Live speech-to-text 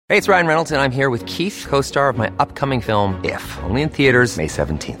Hey, it's Ryan Reynolds, and I'm here with Keith, co-star of my upcoming film, If, only in theaters May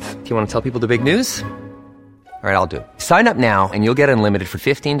 17th. Do you want to tell people the big news? All right, I'll do it. Sign up now and you'll get unlimited for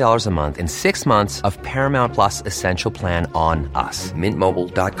 $15 a month and 6 months of Paramount Plus Essential Plan on us.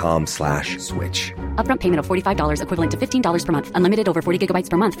 MintMobile.com/switch. Upfront payment of $45 equivalent to $15 per month. Unlimited over 40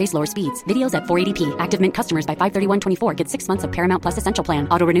 gigabytes per month. Face lower speeds. Videos at 480p. Active Mint customers by 531.24 get 6 months of Paramount Plus Essential Plan.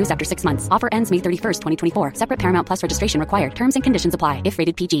 Auto renews after 6 months. Offer ends May 31st, 2024. Separate Paramount Plus registration required. Terms and conditions apply if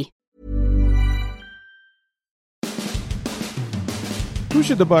rated PG. Who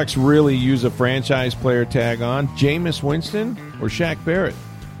should the Bucs really use a franchise player tag on? Jameis Winston or Shaq Barrett?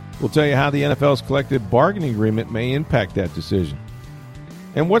 We'll tell you how the NFL's collective bargaining agreement may impact that decision.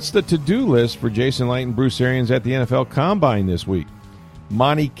 And what's the to-do list for Jason Licht and Bruce Arians at the NFL Combine this week?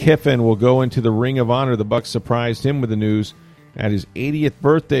 Monty Kiffin will go into the Ring of Honor. The Bucs surprised him with the news at his 80th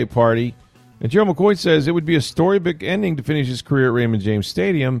birthday party. And Gerald McCoy says it would be a storybook ending to finish his career at Raymond James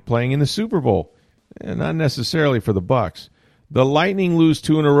Stadium playing in the Super Bowl. And not necessarily for the Bucs. The Lightning lose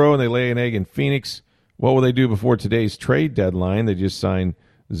 2 in a row, and they lay an egg in Phoenix. What will they do before today's trade deadline? They just signed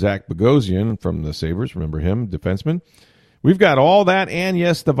Zach Bogosian from the Sabres. Remember him, defenseman. We've got all that, and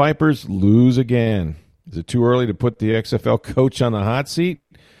yes, the Vipers lose again. Is it too early to put the XFL coach on the hot seat?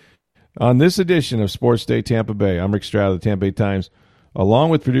 On this edition of Sports Day Tampa Bay, I'm Rick Stroud of the Tampa Bay Times,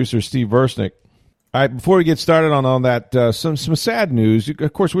 along with producer Steve Versnick. All right, before we get started on all that, some sad news.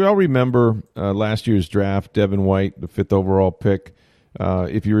 Of course, we all remember last year's draft, Devin White, the 5th overall pick.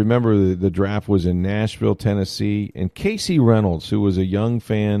 If you remember, the draft was in Nashville, Tennessee, and Casey Reynolds, who was a young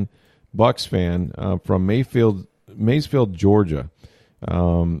fan, Bucs fan from Maysfield, Georgia,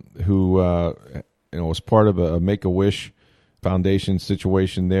 who was part of a Make-A-Wish Foundation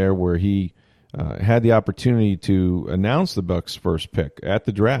situation there where he had the opportunity to announce the Bucs' first pick at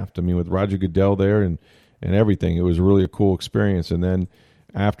the draft. I mean, with Roger Goodell there and everything, it was really a cool experience. And then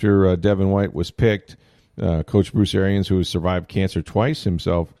after Devin White was picked, Coach Bruce Arians, who has survived cancer twice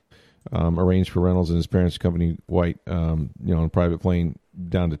himself, arranged for Reynolds and his parents' company, White, on a private plane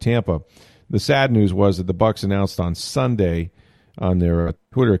down to Tampa. The sad news was that the Bucs announced on Sunday on their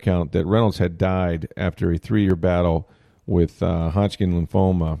Twitter account that Reynolds had died after a 3-year battle with Hodgkin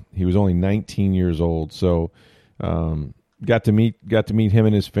lymphoma. He was only 19 years old, so got to meet him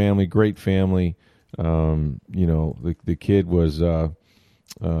and his family. Great family. The kid was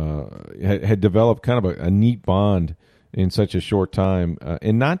had developed kind of a neat bond in such a short time,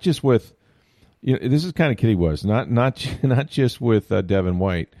 and not just with this is the kind of kid he was. Not just with Devin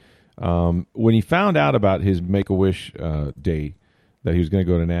White. When he found out about his Make-A-Wish day, that he was going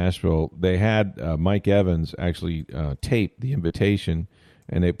to go to Nashville, they had Mike Evans actually tape the invitation,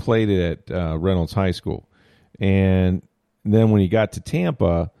 and they played it at Reynolds High School. And then when he got to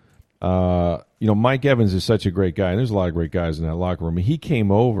Tampa, Mike Evans is such a great guy, and there's a lot of great guys in that locker room. He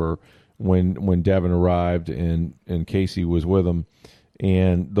came over when Devin arrived, and Casey was with him,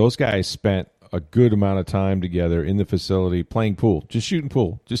 and those guys spent a good amount of time together in the facility playing pool, just shooting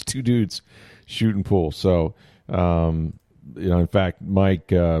pool, just two dudes shooting pool. So, in fact,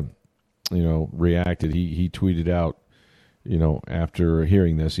 Mike, reacted. He tweeted out, after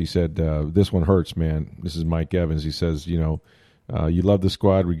hearing this, he said, "This one hurts, man." This is Mike Evans. He says, "You love the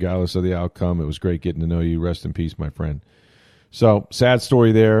squad regardless of the outcome. It was great getting to know you. Rest in peace, my friend." So sad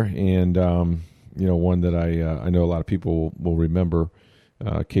story there, and one that I know a lot of people will remember.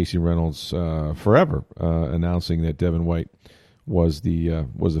 Casey Reynolds forever announcing that Devin White was the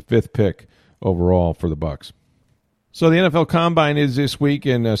 5th pick overall for the Bucs. So the NFL Combine is this week,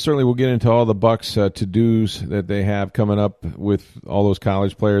 and certainly we'll get into all the Bucs to-dos that they have coming up with all those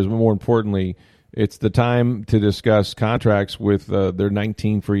college players. But more importantly, it's the time to discuss contracts with their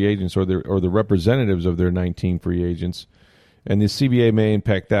 19 free agents or the representatives of their 19 free agents, and the CBA may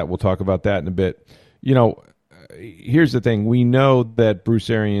impact that. We'll talk about that in a bit. Here's the thing. We know that Bruce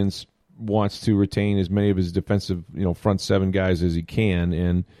Arians wants to retain as many of his defensive, front 7 guys as he can,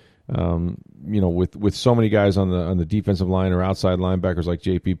 and with so many guys on the defensive line or outside linebackers like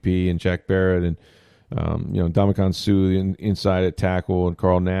JPP and Shaq Barrett and Ndamukong Suh inside at tackle and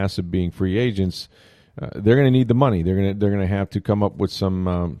Carl Nassib being free agents, they're going to need the money. They're going to have to come up with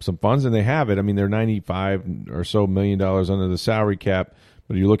some funds, and they have it. I mean, they're $95 or so million under the salary cap,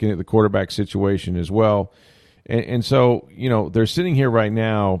 but you're looking at the quarterback situation as well. And so, they're sitting here right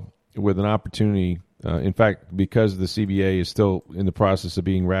now with an opportunity. In fact, because the CBA is still in the process of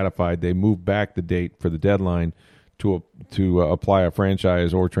being ratified, they moved back the date for the deadline to apply a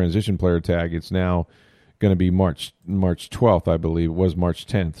franchise or transition player tag. It's now going to be March 12th, I believe. It was March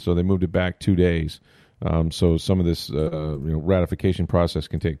 10th, so they moved it back 2 days. So some of this ratification process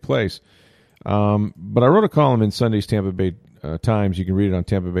can take place. But I wrote a column in Sunday's Tampa Bay Times. You can read it on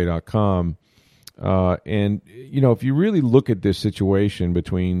TampaBay.com. And, if you really look at this situation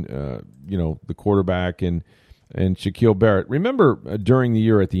between, the quarterback and Shaquille Barrett, remember during the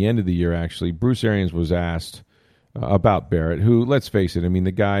year, at the end of the year, actually, Bruce Arians was asked about Barrett, who, let's face it, I mean,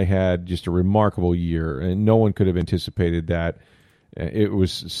 the guy had just a remarkable year, and no one could have anticipated that. It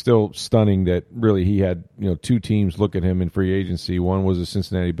was still stunning that really he had, two teams look at him in free agency. One was the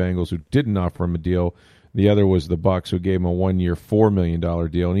Cincinnati Bengals, who didn't offer him a deal. The other was the Bucs, who gave him a 1-year, $4 million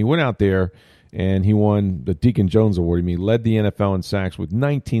deal. And he went out there and he won the Deacon Jones Award. I mean, he led the NFL in sacks with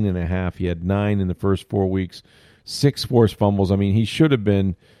 19.5. He had 9 in the first 4 weeks, 6 forced fumbles. I mean, he should have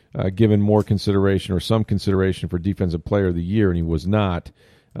been given more consideration or some consideration for Defensive Player of the Year, and he was not.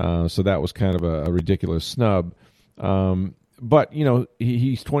 So that was kind of a ridiculous snub. But,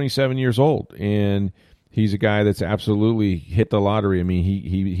 he's 27 years old, and he's a guy that's absolutely hit the lottery. I mean,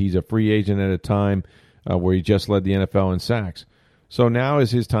 he's a free agent at a time where he just led the NFL in sacks. So now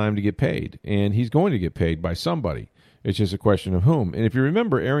is his time to get paid, and he's going to get paid by somebody. It's just a question of whom. And if you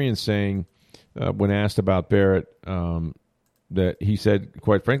remember Arians saying, when asked about Barrett, that he said,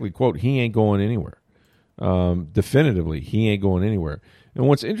 quite frankly, quote, he ain't going anywhere. Definitively, he ain't going anywhere. And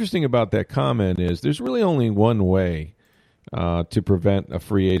what's interesting about that comment is there's really only one way to prevent a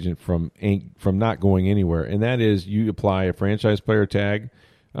free agent from not going anywhere, and that is you apply a franchise player tag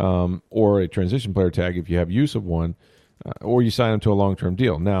or a transition player tag if you have use of one, or you sign them to a long-term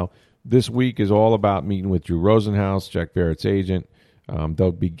deal. Now, this week is all about meeting with Drew Rosenhaus, Jack Barrett's agent.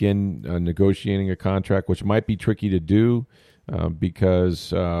 They'll begin negotiating a contract, which might be tricky to do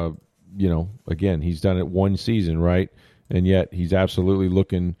because, again, he's done it one season, right? And yet he's absolutely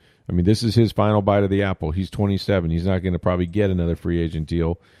looking – I mean, this is his final bite of the apple. He's 27. He's not going to probably get another free agent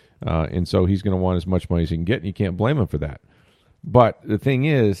deal, and so he's going to want as much money as he can get, and you can't blame him for that. But the thing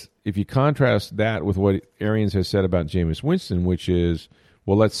is, if you contrast that with what Arians has said about Jameis Winston, which is,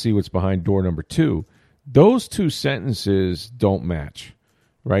 well, let's see what's behind door number 2, those two sentences don't match,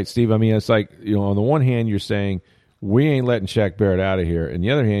 right, Steve? I mean, it's like, on the one hand, you're saying, we ain't letting Shaq Barrett out of here. And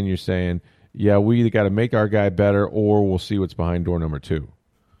the other hand, you're saying, yeah, we either got to make our guy better or we'll see what's behind door number 2.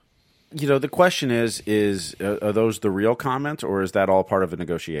 The question is are those the real comments, or is that all part of a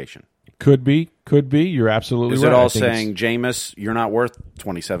negotiation? Could be. You're absolutely right. Is it all saying, Jameis, you're not worth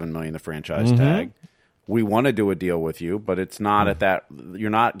 $27 million, the franchise tag. We want to do a deal with you, but it's not at that. You're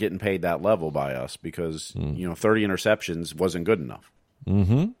not getting paid that level by us because 30 interceptions wasn't good enough.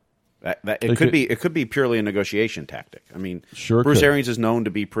 Mm-hmm. It could be purely a negotiation tactic. I mean, Bruce Arians is known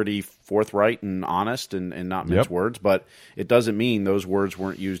to be pretty forthright and honest and not mince words, but it doesn't mean those words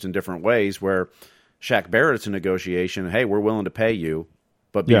weren't used in different ways. Where Shaq Barrett, it's a negotiation. Hey, we're willing to pay you,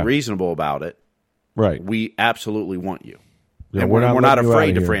 but be reasonable about it. Right. We absolutely want you, and we're not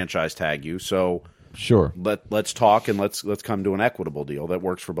afraid to franchise tag you. So let's talk and let's come to an equitable deal that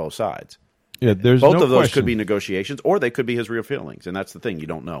works for both sides. Yeah, there's both of those could be negotiations, or they could be his real feelings, and that's the thing, you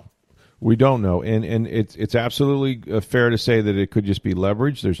don't know. We don't know, and it's absolutely fair to say that it could just be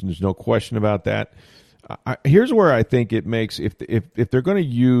leverage. There's no question about that. Here's where I think it makes if they're going to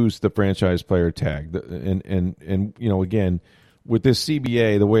use the franchise player tag, and again with this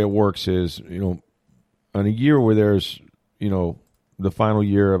CBA, the way it works is on a year where there's the final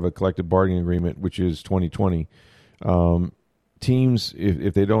year of a collective bargaining agreement, which is 2020, teams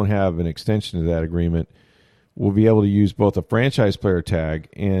if they don't have an extension to that agreement, will be able to use both a franchise player tag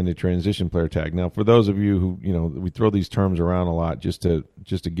and a transition player tag. Now, for those of you who, we throw these terms around a lot just to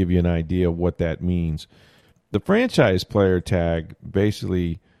give you an idea of what that means. The franchise player tag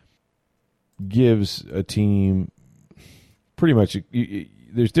basically gives a team pretty much,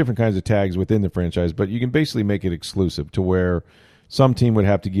 there's different kinds of tags within the franchise, but you can basically make it exclusive to where some team would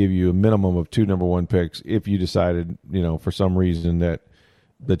have to give you a minimum of 2 number 1 picks if you decided, for some reason that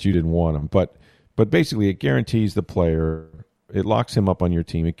you didn't want them. But basically, it guarantees the player, it locks him up on your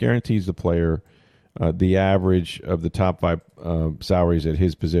team. It guarantees the player the average of the top 5 salaries at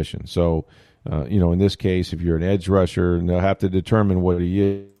his position. So, in this case, if you're an edge rusher, they'll have to determine what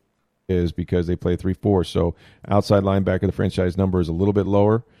he is because they play 3-4. So, outside linebacker, the franchise number is a little bit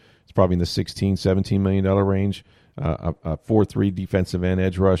lower. It's probably in the $16, $17 million range. A 4-3 defensive end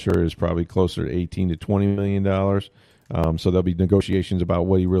edge rusher is probably closer to $18 to $20 million. So there'll be negotiations about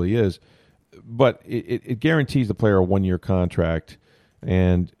what he really is. But it guarantees the player a 1-year contract,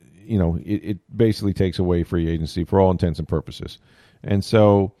 and it basically takes away free agency for all intents and purposes. And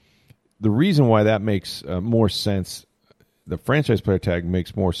so the reason why that makes more sense, the franchise player tag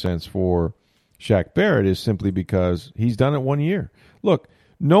makes more sense for Shaq Barrett, is simply because he's done it 1 year. Look,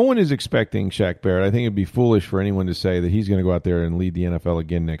 no one is expecting Shaq Barrett. I think it'd be foolish for anyone to say that he's going to go out there and lead the NFL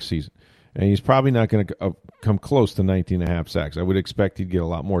again next season. and he's probably not going to come close to 19.5 sacks. I would expect he'd get a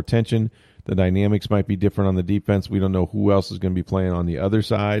lot more attention. The dynamics might be different on the defense. We don't know who else is going to be playing on the other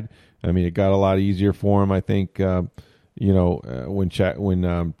side. I mean, it got a lot easier for him, I think, when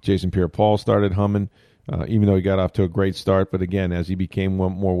Jason Pierre-Paul started humming, even though he got off to a great start. But again, as he became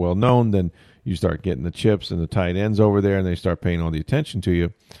more well-known, then you start getting the chips and the tight ends over there, and they start paying all the attention to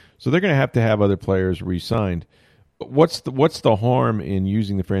you. So they're going to have other players re-signed. But what's the harm in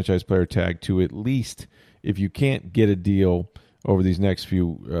using the franchise player tag to at least, if you can't get a deal over these next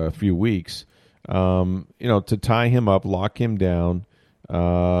few weeks, to tie him up, lock him down,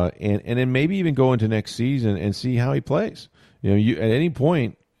 and then maybe even go into next season and see how he plays. You at any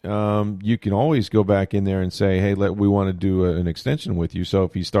point, you can always go back in there and say, hey, we want to do an extension with you. So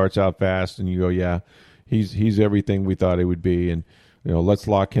if he starts out fast and you go, yeah, he's everything we thought he would be, and let's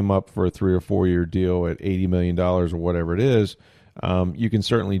lock him up for a 3 or 4 year deal at $80 million or whatever it is, you can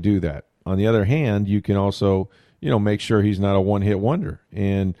certainly do that. On the other hand, you can also make sure he's not a one-hit wonder.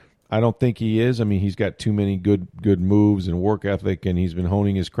 And I don't think he is. I mean, he's got too many good moves and work ethic, and he's been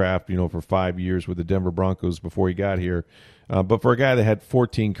honing his craft, for 5 years with the Denver Broncos before he got here. But for a guy that had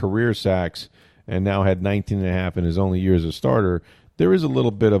 14 career sacks and now had 19.5 in his only year as a starter, there is a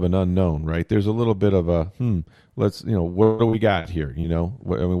little bit of an unknown, right? There's a little bit of a, what do we got here?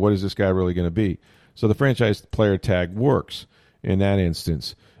 What is this guy really going to be? So the franchise player tag works in that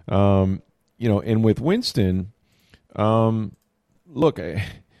instance. And with Winston, look,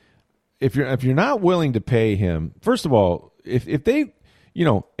 if you're not willing to pay him, first of all, if they,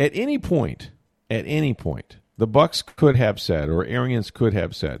 at any point, the Bucs could have said, or Arians could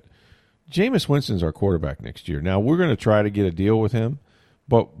have said, Jameis Winston's our quarterback next year. Now we're going to try to get a deal with him,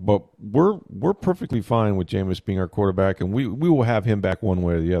 but we're perfectly fine with Jameis being our quarterback, and we will have him back one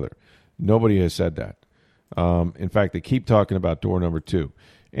way or the other. Nobody has said that. In fact, they keep talking about door number 2.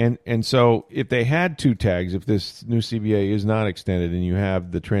 And so if they had 2 tags, if this new CBA is not extended and you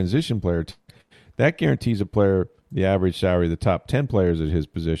have the transition player, that guarantees a player the average salary of the top 10 players at his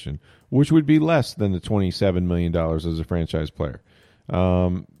position, which would be less than the $27 million as a franchise player.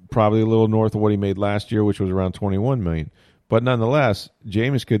 Probably a little north of what he made last year, which was around $21 million. But nonetheless,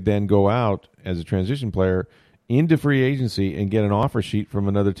 Jameis could then go out as a transition player into free agency and get an offer sheet from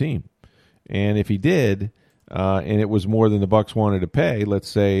another team. And if he did, and it was more than the Bucs wanted to pay, let's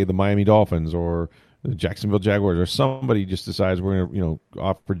say the Miami Dolphins or the Jacksonville Jaguars or somebody just decides we're going to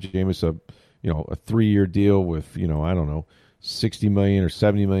offer Jameis a 3-year deal with I don't know, $60 million or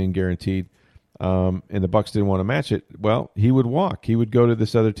 $70 million guaranteed, and the Bucs didn't want to match it, well, he would walk. He would go to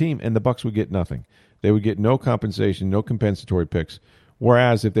this other team, and the Bucs would get nothing. They would get no compensation, no compensatory picks.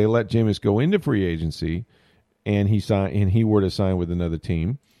 Whereas if they let Jameis go into free agency and he were to sign with another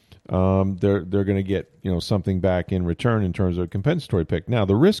team, they're going to get something back in return in terms of a compensatory pick. Now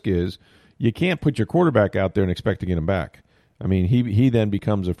the risk is you can't put your quarterback out there and expect to get him back. I mean, he then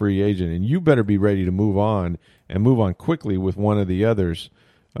becomes a free agent, and you better be ready to move on and move on quickly with one of the others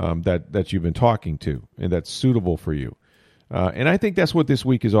that you've been talking to and that's suitable for you. And I think that's what this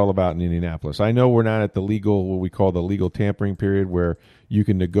week is all about in Indianapolis. I know we're not at the what we call the legal tampering period, where you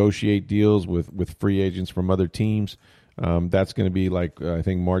can negotiate deals with free agents from other teams. That's going to be like I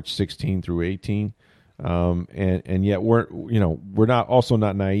think March 16 through 18, and yet we're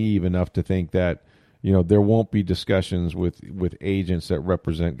not naive enough to think that there won't be discussions with agents that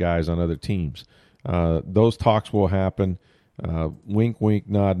represent guys on other teams. Those talks will happen. Wink, wink,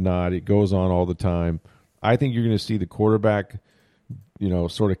 nod, nod. It goes on all the time. I think you're going to see the quarterback,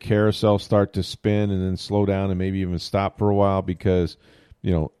 sort of carousel start to spin and then slow down and maybe even stop for a while because,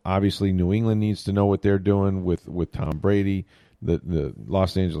 obviously New England needs to know what they're doing with Tom Brady. The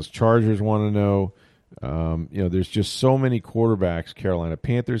Los Angeles Chargers want to know. There's just so many quarterbacks. Carolina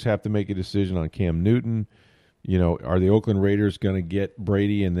Panthers have to make a decision on Cam Newton. Are the Oakland Raiders going to get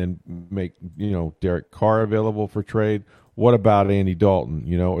Brady and then make, Derek Carr available for trade? What about Andy Dalton?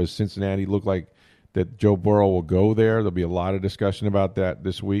 Does Cincinnati look like that Joe Burrow will go there? There'll be a lot of discussion about that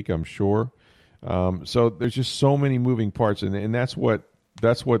this week, I'm sure. So there's just so many moving parts, and that's what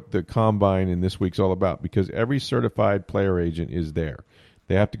the combine in this week's all about, because every certified player agent is there.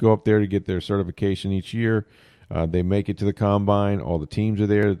 They have to go up there to get their certification each year. They make it to the combine. All the teams are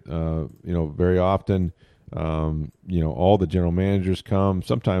there. Very often, all the general managers come.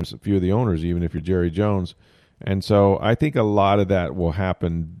 Sometimes a few of the owners, even if you're Jerry Jones. And so I think a lot of that will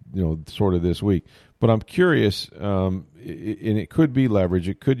happen, sort of this week. But I'm curious, and it could be leverage.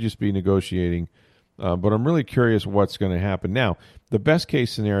 It could just be negotiating. But I'm really curious what's going to happen. Now, the best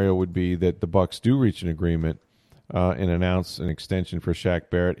case scenario would be that the Bucs do reach an agreement and announce an extension for Shaq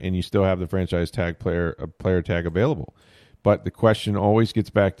Barrett, and you still have the franchise tag player tag available. But the question always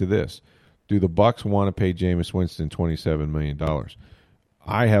gets back to this. do the Bucs want to pay Jameis Winston $27 million?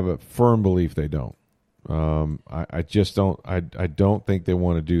 I have a firm belief they don't. I just don't. I don't think they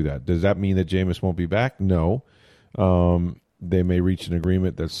want to do that. Does that mean that Jameis won't be back? No. They may reach an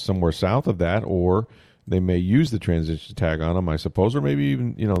agreement that's somewhere south of that, or they may use the transition tag on him, I suppose, or maybe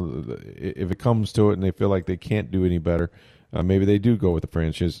even, if it comes to it and they feel like they can't do any better, maybe they do go with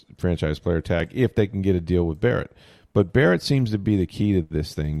the franchise player tag if they can get a deal with Barrett. But Barrett seems to be the key to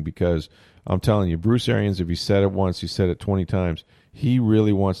this thing, because I'm telling you, Bruce Arians, if he said it once, he said it 20 times, he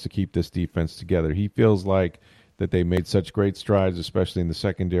really wants to keep this defense together. He feels like that they made such great strides, especially in the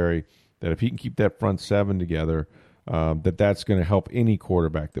secondary, that if he can keep that front seven together, that's going to help any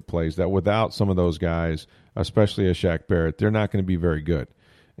quarterback that plays. That without some of those guys, especially a Shaq Barrett, they're not going to be very good.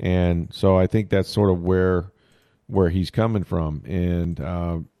 And so I think that's sort of where he's coming from.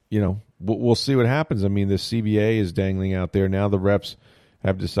 And, we'll see what happens. I mean, the CBA is dangling out there. Now the reps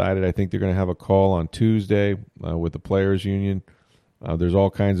have decided, I think they're going to have a call on Tuesday with the Players Union. There's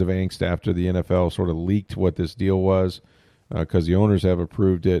all kinds of angst after the NFL sort of leaked what this deal was, because the owners have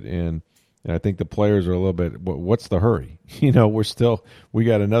approved it. And I think the players are a little bit, what's the hurry? We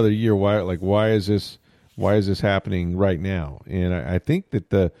got another year. Why is this happening right now? And I think that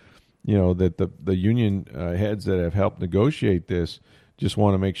the union heads that have helped negotiate this just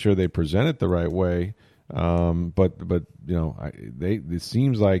want to make sure they present it the right way. It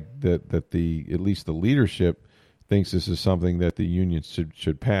seems like that at least the leadership thinks this is something that the union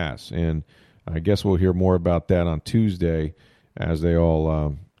should pass. And I guess we'll hear more about that on Tuesday as they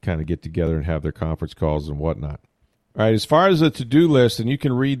all kind of get together and have their conference calls and whatnot. All right, as far as the to-do list, and you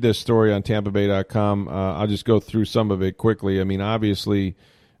can read this story on TampaBay.com, I'll just go through some of it quickly. I mean, obviously,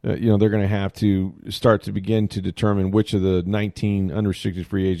 they're going to have to start to begin to determine which of the 19 unrestricted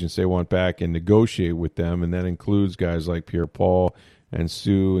free agents they want back and negotiate with them, and that includes guys like Pierre-Paul and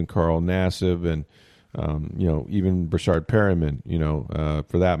Sue and Carl Nassib and, even Brashard Perriman,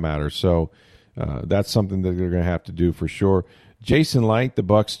 for that matter. So that's something that they're going to have to do for sure. Jason Licht, the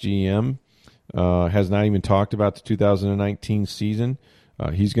Bucs GM, has not even talked about the 2019 season.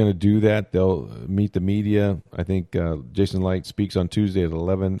 He's going to do that. They'll meet the media. I think Jason Licht speaks on Tuesday at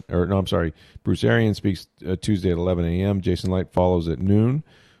 11. Bruce Arians speaks Tuesday at 11 a.m. Jason Licht follows at noon.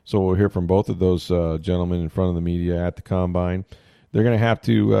 So we'll hear from both of those gentlemen in front of the media at the Combine. They're going to have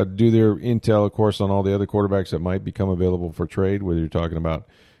to do their intel, of course, on all the other quarterbacks that might become available for trade, whether you're talking about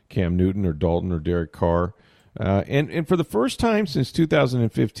Cam Newton or Dalton or Derek Carr. And for the first time since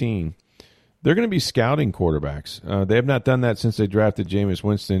 2015, they're going to be scouting quarterbacks. They have not done that since they drafted Jameis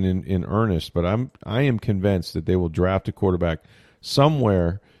Winston in earnest, but I am convinced that they will draft a quarterback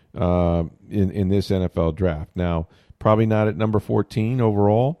somewhere in this NFL draft. Now, probably not at number 14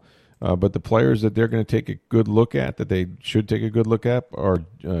 overall, but the players that they're going to take a good look at, that they should take a good look at, are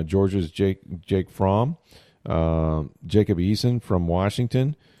Georgia's Jake Fromm, Jacob Eason from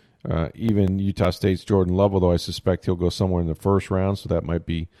Washington, even Utah State's Jordan Love, although I suspect he'll go somewhere in the first round, so that might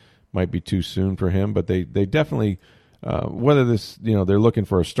be too soon for him. But they definitely, whether this, they're looking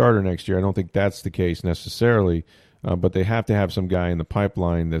for a starter next year, I don't think that's the case necessarily, but they have to have some guy in the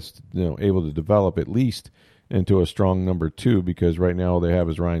pipeline that's able to develop at least into a strong number two, because right now all they have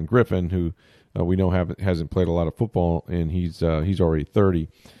is Ryan Griffin, who we know hasn't played a lot of football, and he's already 30.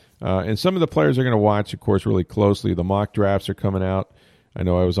 And some of the players are going to watch, of course, really closely. The mock drafts are coming out. I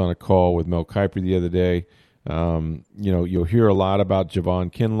know I was on a call with Mel Kiper the other day. You'll hear a lot about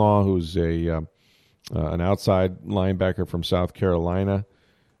Javon Kinlaw, who's an outside linebacker from South Carolina.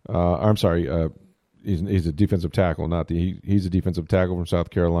 He's a defensive tackle, he's a defensive tackle from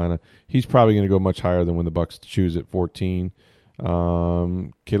South Carolina. He's probably going to go much higher than when the Bucs choose at 14.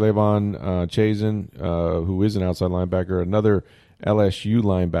 K'Lavon Chazen, who is an outside linebacker, another LSU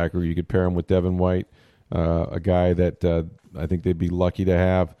linebacker. You could pair him with Devin White, a guy that I think they'd be lucky to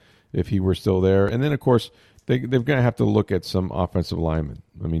have if he were still there. And then, of course, they're going to have to look at some offensive linemen.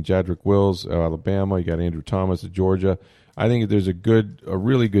 I mean, Jedrick Wills of Alabama, you got Andrew Thomas of Georgia. I think there's a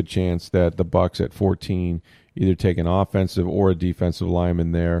really good chance that the Bucs at 14 either take an offensive or a defensive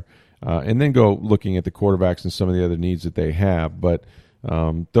lineman there, and then go looking at the quarterbacks and some of the other needs that they have. But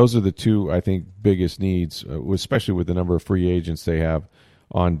those are the two, I think, biggest needs, especially with the number of free agents they have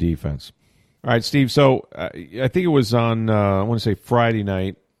on defense. All right, Steve, so I think it was on, I want to say Friday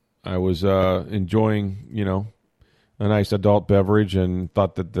night, I was enjoying, a nice adult beverage and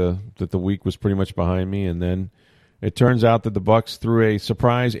thought that the week was pretty much behind me. And then it turns out that the Bucs threw a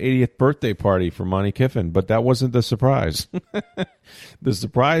surprise 80th birthday party for Monty Kiffin, but that wasn't the surprise. The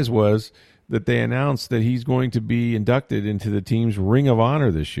surprise was that they announced that he's going to be inducted into the team's Ring of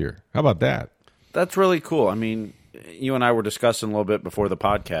Honor this year. How about that? That's really cool. I mean, you and I were discussing a little bit before the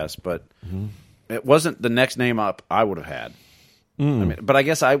podcast, but it wasn't the next name up I would have had. I mean, but I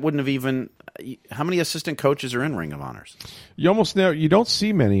guess I wouldn't have even. How many assistant coaches are in Ring of Honors? You almost never. You don't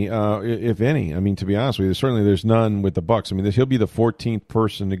see many, if any. I mean, to be honest with you, there's none with the Bucks. I mean, he'll be the 14th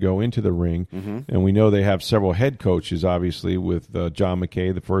person to go into the ring, and we know they have several head coaches, obviously, with John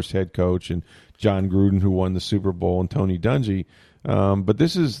McKay, the first head coach, and John Gruden, who won the Super Bowl, and Tony Dungy. But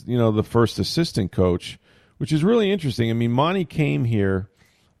this is, the first assistant coach, which is really interesting. I mean, Monty came here,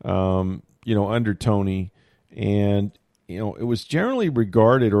 under Tony, and it was generally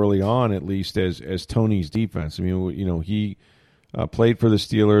regarded early on, at least, as Tony's defense. I mean, he played for the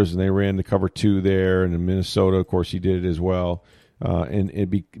Steelers, and they ran the cover 2 there, and in Minnesota, of course, he did it as well. But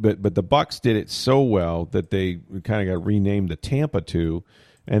the Bucks did it so well that they kind of got renamed the Tampa 2,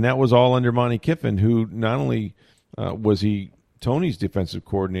 and that was all under Monty Kiffin, who not only was he Tony's defensive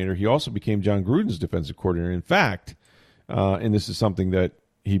coordinator, he also became John Gruden's defensive coordinator. In fact, and this is something that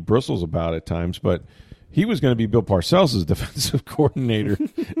he bristles about at times, but he was going to be Bill Parcells' defensive coordinator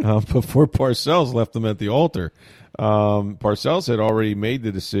before Parcells left him at the altar. Parcells had already made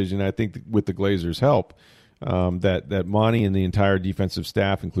the decision, I think with the Glazers' help, that Monty and the entire defensive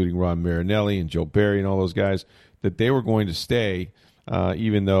staff, including Ron Marinelli and Joe Barry and all those guys, that they were going to stay,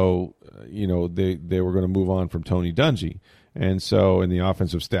 even though they were going to move on from Tony Dungy, and the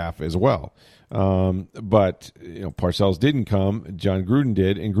offensive staff as well. But Parcells didn't come. John Gruden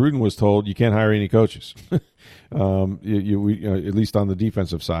did, and Gruden was told you can't hire any coaches. At least on the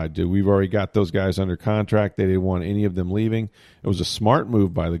defensive side, we've already got those guys under contract. They didn't want any of them leaving. It was a smart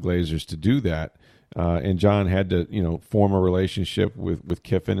move by the Glazers to do that, and John had to form a relationship with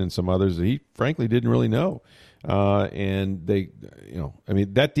Kiffin and some others that he frankly didn't really know. And they,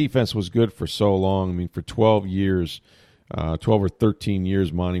 that defense was good for so long. I mean, for 12 years, 12 or 13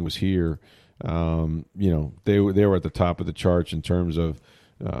 years, Monty was here. They were at the top of the charts in terms of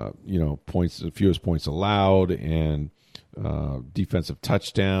points, fewest points allowed, and defensive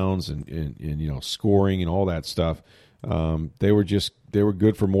touchdowns, and scoring and all that stuff. They were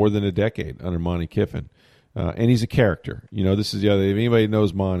good for more than a decade under Monty Kiffin, and he's a character. This is the other. If anybody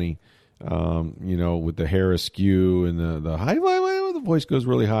knows Monty, with the hair askew and the high, the voice goes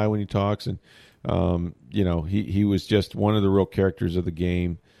really high when he talks, and he was just one of the real characters of the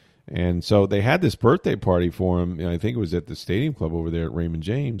game. And so they had this birthday party for him. I think it was at the Stadium Club over there at Raymond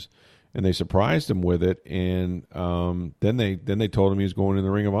James, and they surprised him with it. And then they told him he was going in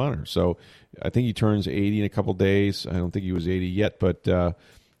the Ring of Honor. So I think he turns 80 in a couple days. I don't think he was 80 yet, but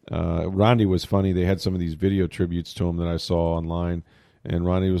Rondi was funny. They had some of these video tributes to him that I saw online, and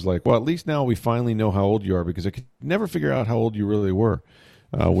Rondi was like, "Well, at least now we finally know how old you are, because I could never figure out how old you really were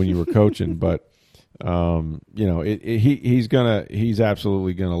when you were coaching." But he's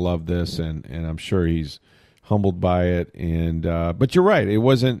absolutely gonna love this, and I'm sure he's humbled by it. And but you're right, it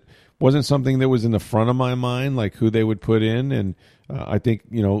wasn't something that was in the front of my mind, like who they would put in. And I think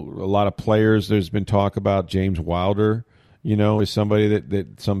a lot of players. There's been talk about James Wilder, is somebody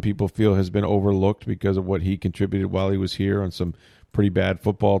that some people feel has been overlooked because of what he contributed while he was here on some pretty bad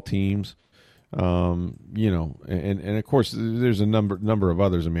football teams. And of course there's a number of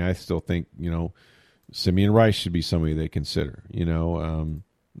others. I mean, I still think Simeon Rice should be somebody they consider.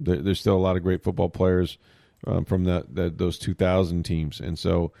 There's still a lot of great football players from those 2000 teams, and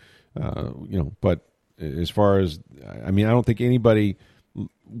so But as far as I don't think anybody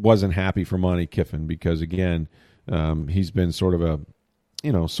wasn't happy for Monty Kiffin, because again, he's been sort of a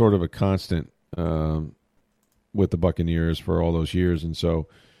constant with the Buccaneers for all those years, and so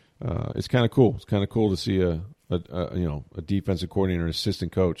it's kind of cool. It's kind of cool to see a defensive coordinator,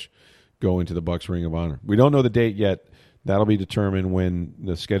 assistant coach, go into the Bucs Ring of Honor. We don't know the date yet. That'll be determined when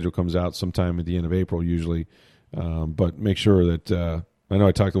the schedule comes out sometime at the end of April, usually. But make sure that I know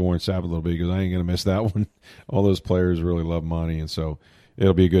I talked to Warren Sapp a little bit, because I ain't going to miss that one. All those players really love Monty, and so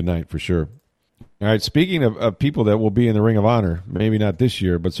it'll be a good night for sure. All right, speaking of people that will be in the Ring of Honor, maybe not this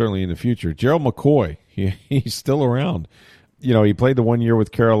year, but certainly in the future, Gerald McCoy, he's still around. He played the 1 year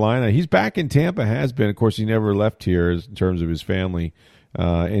with Carolina. He's back in Tampa, has been. Of course, he never left here in terms of his family.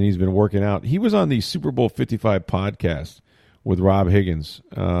 And he's been working out. He was on the Super Bowl 55 podcast with Rob Higgins,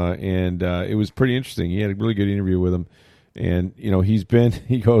 and it was pretty interesting. He had a really good interview with him, and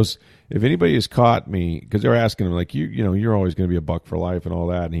he goes, if anybody has caught me, because they're asking him like, you're always going to be a Buck for life and all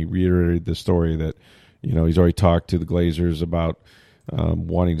that, and he reiterated the story that he's already talked to the Glazers about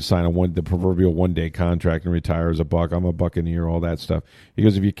wanting to sign the proverbial one-day contract and retire as a Buck. I'm a Buccaneer, all that stuff. He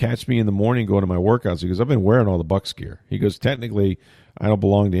goes, if you catch me in the morning going to my workouts, he goes, I've been wearing all the Bucs gear. He goes, technically, I don't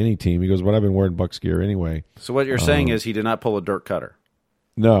belong to any team. He goes, but I've been wearing Bucs gear anyway. So what you're saying is he did not pull a Dirk Cutter.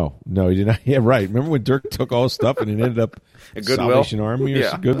 No, he did not. Yeah, right. Remember when Dirk took all his stuff and it ended up At Goodwill? Salvation Army or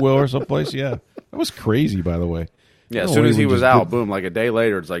Yeah. Goodwill or someplace? Yeah, that was crazy. By the way. Yeah, as No soon way as he we was just out, did- boom, like a day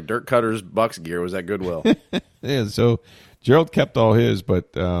later, it's like Dirk Cutter's Bucks gear was at Goodwill. Yeah, so Gerald kept all his, but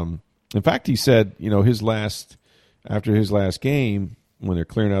in fact, he said, after his last game, when they're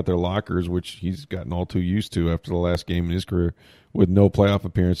clearing out their lockers, which he's gotten all too used to after the last game in his career with no playoff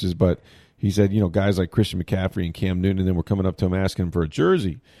appearances, but he said, guys like Christian McCaffrey and Cam Newton, and then were coming up to him asking him for a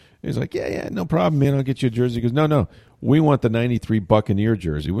jersey. He's like, yeah, no problem, man. I'll get you a jersey. He goes, no, we want the 93 Buccaneer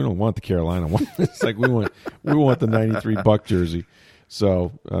jersey. We don't want the Carolina one. It's like we want the 93 Buck jersey.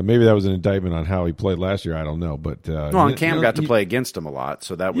 So maybe that was an indictment on how he played last year. I don't know, but Well, and Cam got to play against him a lot,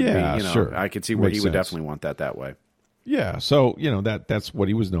 so that would Yeah, be, sure. I could see where Makes he would sense. definitely want that way. Yeah, so that's what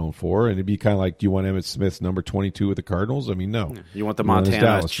he was known for, and it'd be kind of like, do you want Emmitt Smith's number 22 with the Cardinals? I mean, no. You want the You want his Montana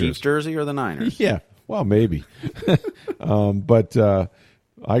Dallas Chiefs jersey or the Niners? Yeah, well, maybe. But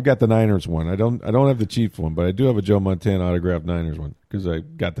I got the Niners one. I don't have the Chiefs one, but I do have a Joe Montana autographed Niners one because I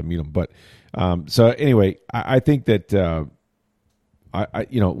got to meet him. But so anyway, I think that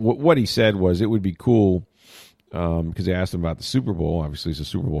what he said was it would be cool. Because they asked him about the Super Bowl. Obviously, it's a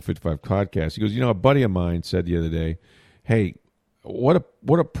Super Bowl 55 podcast. He goes, a buddy of mine said the other day, "Hey, what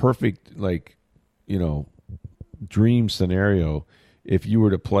a perfect dream scenario if you were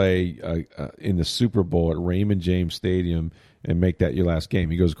to play in the Super Bowl at Raymond James Stadium and make that your last game."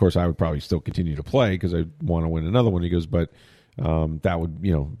 He goes, "Of course, I would probably still continue to play because I want to win another one." He goes, "But that would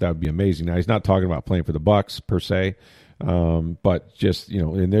be amazing." Now he's not talking about playing for the Bucks per se. But just,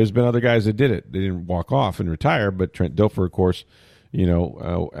 and there's been other guys that did it. They didn't walk off and retire, but Trent Dilfer, of course,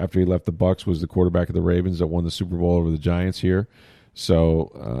 after he left the Bucks, was the quarterback of the Ravens that won the Super Bowl over the Giants here.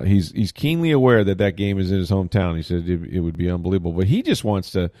 So he's keenly aware that game is in his hometown. He said it would be unbelievable, but he just wants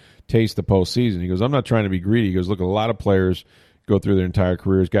to taste the postseason. He goes, "I'm not trying to be greedy." He goes, "Look, a lot of players go through their entire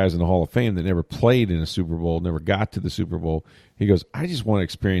careers, guys in the Hall of Fame that never played in a Super Bowl, never got to the Super Bowl." He goes, "I just want to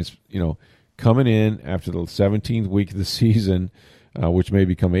experience, coming in after the 17th week of the season, which may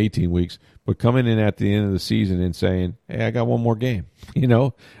become 18 weeks, but coming in at the end of the season and saying, 'Hey, I got one more game.'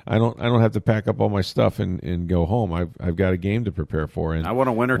 I don't have to pack up all my stuff and go home. I've got a game to prepare for." And I want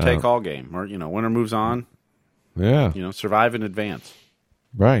a winner take all game, or winner moves on. Yeah, survive in advance.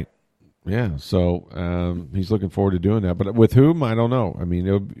 Right. Yeah. So he's looking forward to doing that, but with whom, I don't know. I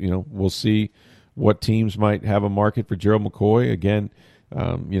mean, we'll see what teams might have a market for Gerald McCoy again.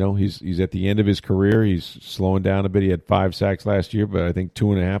 He's at the end of his career. He's slowing down a bit. He had 5 sacks last year, but I think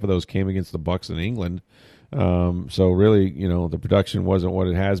 2.5 of those came against the Bucks in England. So really, the production wasn't what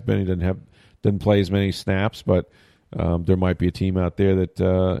it has been. He didn't play as many snaps, but there might be a team out there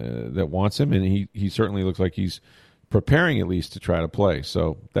that wants him, and he certainly looks like he's preparing at least to try to play.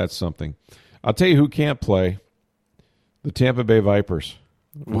 So that's something. I'll tell you who can't play: the Tampa Bay Vipers.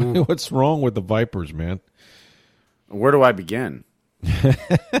 What's wrong with the Vipers, man? Where do I begin?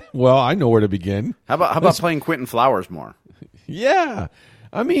 Well, I know where to begin. How about playing Quentin Flowers more? Yeah.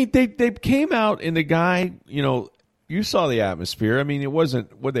 I mean, they came out, and the guy, you saw the atmosphere. I mean, it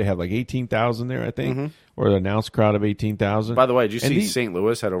wasn't, what they had, like 18,000 there, I think, or an announced crowd of 18,000. By the way, did you see St.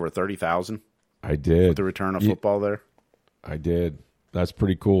 Louis had over 30,000? I did. With the return of football there? I did. That's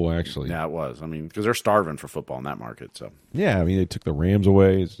pretty cool, actually. Yeah, it was. I mean, because they're starving for football in that market. So yeah, I mean, they took the Rams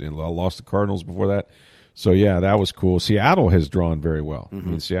away and lost the Cardinals before that. So, yeah, that was cool. Seattle has drawn very well. I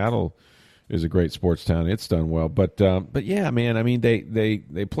mean, Seattle is a great sports town. It's done well. But yeah, man, I mean,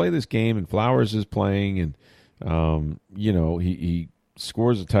 they play this game, and Flowers is playing, and, he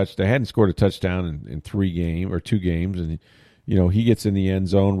scores a touchdown. They hadn't scored a touchdown in 2 games, and, he gets in the end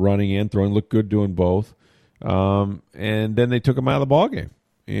zone, running in, throwing, looked good doing both. And then they took him out of the ballgame.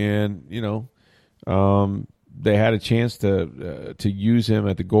 And, they had a chance to use him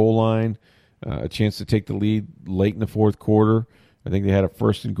at the goal line, a chance to take the lead late in the fourth quarter. I think they had a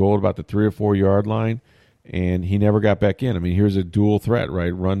 1st and goal at about the 3 or 4 yard line, and he never got back in. I mean, here's a dual threat,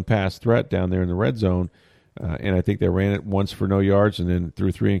 right? Run pass threat down there in the red zone. And I think they ran it once for no yards and then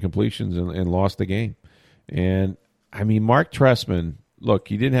threw 3 incompletions and lost the game. And, I mean, Mark Trestman, look,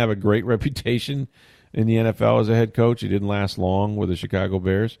 he didn't have a great reputation in the NFL as a head coach. He didn't last long with the Chicago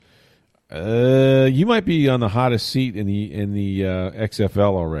Bears. You might be on the hottest seat in the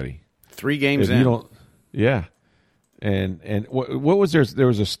XFL already. 3 games if in. You don't, yeah. And what was there? There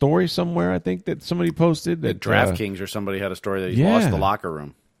was a story somewhere, I think, that somebody posted that DraftKings or somebody had a story that he lost the locker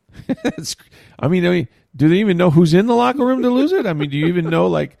room. I mean, do they even know who's in the locker room to lose it? I mean, do you even know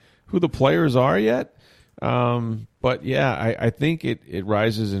like who the players are yet? But yeah, I think it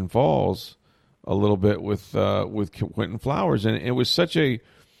rises and falls a little bit with Quentin Flowers, and it was such a.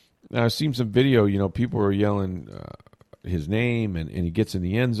 I've seen some video. People were yelling his name, and he gets in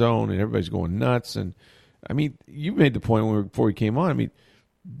the end zone, and everybody's going nuts. And I mean, you made the point before we came on. I mean,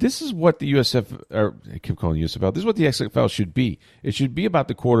 this is what the USF, or I keep calling it USFL. This is what the XFL should be. It should be about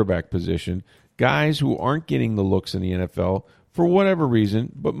the quarterback position, guys who aren't getting the looks in the NFL for whatever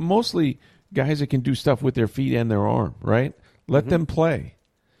reason, but mostly guys that can do stuff with their feet and their arm. Right? Let them play.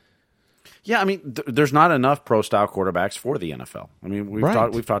 Yeah, I mean, there's not enough pro-style quarterbacks for the NFL. I mean, we've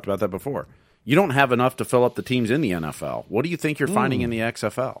talked about that before. You don't have enough to fill up the teams in the NFL. What do you think you're finding in the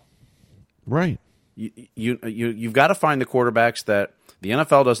XFL? Right. You've got to find the quarterbacks that the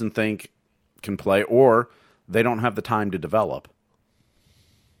NFL doesn't think can play, or they don't have the time to develop.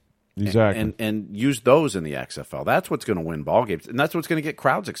 Exactly. And use those in the XFL. That's what's going to win ball games, and that's what's going to get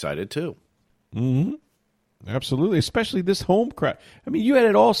crowds excited too. Mm-hmm. Absolutely, especially this home crowd. I mean, you had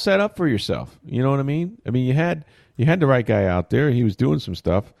it all set up for yourself. You know what I mean? I mean, you had the right guy out there. He was doing some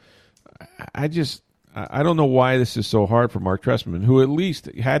stuff. I don't know why this is so hard for Mark Trestman, who at least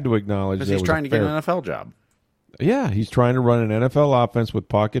had to acknowledge because he's trying to get an NFL job. Yeah, he's trying to run an NFL offense with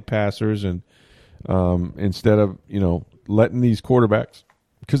pocket passers, and instead of letting these quarterbacks,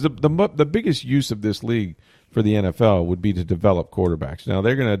 because the biggest use of this league for the NFL would be to develop quarterbacks. Now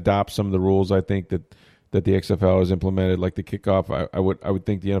they're going to adopt some of the rules. I think that the XFL has implemented, like the kickoff. I would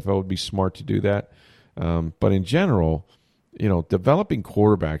think the NFL would be smart to do that. But in general, developing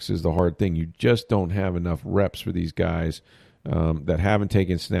quarterbacks is the hard thing. You just don't have enough reps for these guys that haven't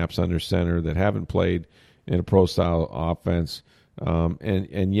taken snaps under center, that haven't played in a pro-style offense.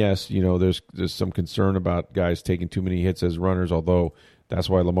 And yes, there's some concern about guys taking too many hits as runners, although that's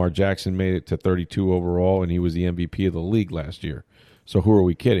why Lamar Jackson made it to 32 overall, and he was the MVP of the league last year. So who are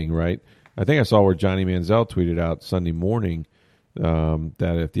we kidding, right? I think I saw where Johnny Manziel tweeted out Sunday morning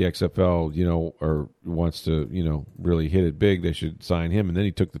that if the XFL, or wants to, really hit it big, they should sign him. And then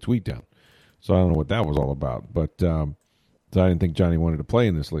he took the tweet down. So I don't know what that was all about. But so I didn't think Johnny wanted to play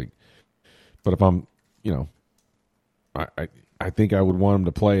in this league. But if I'm, I think I would want him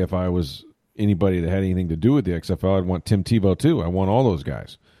to play if I was anybody that had anything to do with the XFL. I'd want Tim Tebow too. I want all those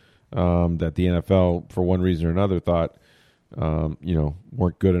guys that the NFL, for one reason or another, thought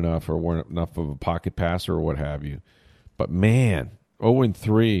weren't good enough or weren't enough of a pocket passer or what have you. But man,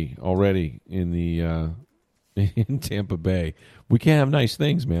 0-3 already in the in Tampa Bay. We can't have nice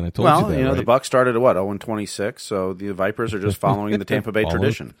things, man. I told you that. Well, the Bucs started at 0-26, so the Vipers are just following the Tampa Bay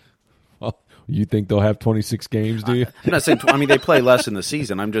tradition. Well, you think they'll have 26 games? Do you? I'm not saying. I mean, they play less in the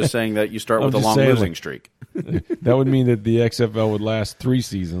season. I'm just saying that you start with a long losing streak. That would mean that the XFL would last 3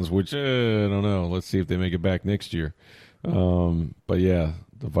 seasons, which I don't know. Let's see if they make it back next year. But yeah,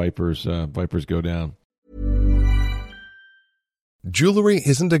 the Vipers go down. Jewelry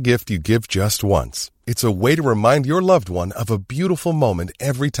isn't a gift you give just once. It's a way to remind your loved one of a beautiful moment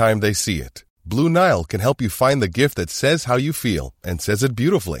every time they see it. Blue Nile can help you find the gift that says how you feel and says it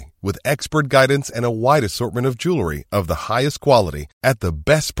beautifully, with expert guidance and a wide assortment of jewelry of the highest quality at the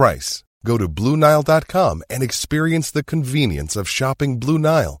best price. Go to BlueNile.com and experience the convenience of shopping Blue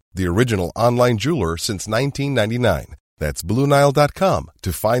Nile, the original online jeweler since 1999. That's BlueNile.com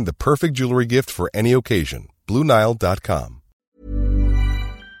to find the perfect jewelry gift for any occasion. BlueNile.com.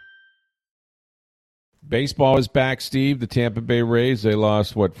 Baseball is back, Steve. The Tampa Bay Rays, they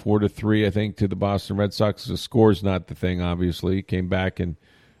lost, 4-3, I think, to the Boston Red Sox. The score's not the thing, obviously. Came back and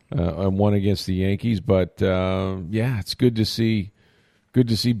won against the Yankees. But, yeah, it's good to see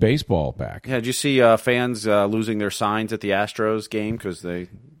baseball back. Yeah, did you see fans losing their signs at the Astros game because they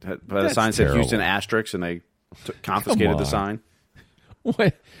had a sign said Houston Asterix and they confiscated the sign?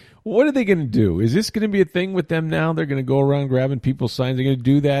 What are they going to do? Is this going to be a thing with them now? They're going to go around grabbing people's signs. They're going to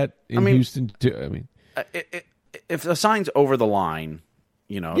do that in Houston too. I mean, if the sign's over the line,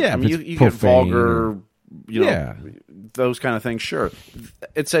 you get vulgar, those kind of things. Sure,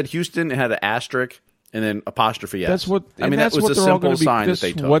 it said Houston, it had an asterisk and then apostrophe S. That's what. That was a simple sign that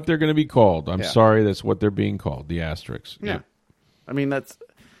they took. That's what they're going to be called. I'm sorry, that's what they're being called. The asterisks. Yeah. I mean,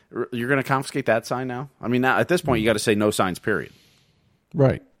 you're going to confiscate that sign now. I mean, now, at this point, you got to say no signs. Period.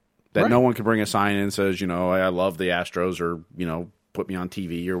 Right. That no one can bring a sign in and says, I love the Astros, or put me on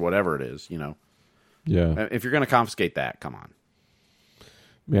TV or whatever it is. Yeah. If you're going to confiscate that, come on.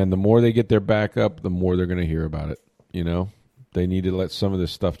 Man, the more they get their back up, the more they're going to hear about it. They need to let some of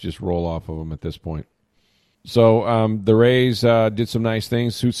this stuff just roll off of them at this point. So the Rays did some nice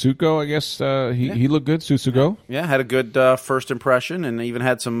things. Tsutsugo, I guess, he looked good. Tsutsugo. Yeah, had a good first impression, and even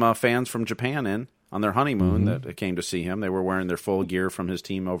had some fans from Japan in on their honeymoon that came to see him. They were wearing their full gear from his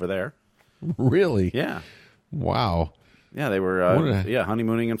team over there. Really? Yeah. Wow. Yeah, they were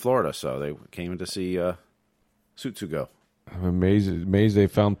honeymooning in Florida, so they came in to see Tsutsugo. I'm amazed they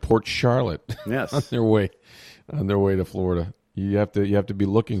found Port Charlotte on their way on their way to Florida. You have to be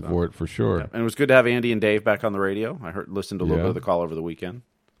looking for it for sure. Yeah. And it was good to have Andy and Dave back on the radio. I listened to a little bit of the call over the weekend.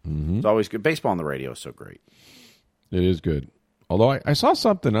 Mm-hmm. It's always good. Baseball on the radio is so great. It is good. Although I saw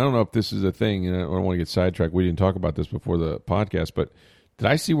something, I don't know if this is a thing, and I don't want to get sidetracked. We didn't talk about this before the podcast, but did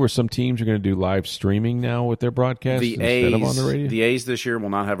I see where some teams are going to do live streaming now with their broadcasts instead of on the radio? The A's this year will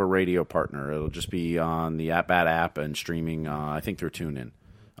not have a radio partner. It'll just be on the At-Bat app and streaming, I think, through TuneIn.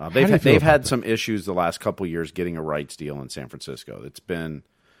 They've had some issues the last couple of years getting a rights deal in San Francisco.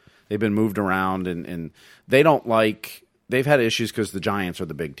 They've been moved around, and they don't like – they've had issues because the Giants are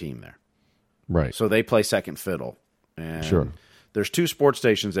the big team there. Right. So they play second fiddle. And sure. There's 2 sports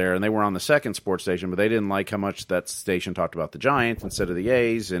stations there, and they were on the second sports station, but they didn't like how much that station talked about the Giants instead of the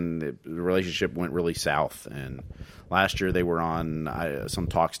A's, and the relationship went really south. And last year they were on some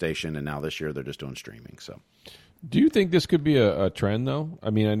talk station, and now this year they're just doing streaming. So, do you think this could be a trend, though?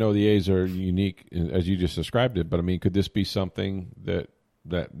 I mean, I know the A's are unique, as you just described it, but I mean, could this be something that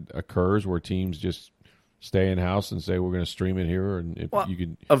occurs where teams just stay in house and say we're going to stream it here, and you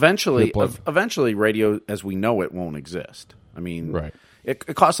could eventually radio as we know it won't exist. I mean, right.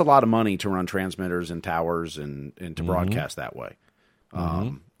 It costs a lot of money to run transmitters and towers and to broadcast that way.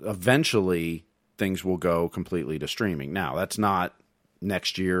 Eventually, things will go completely to streaming. Now, that's not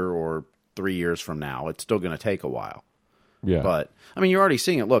next year or 3 years from now. It's still going to take a while. Yeah. But, I mean, you're already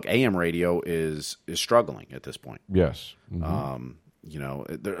seeing it. Look, AM radio is struggling at this point. Yes. You know,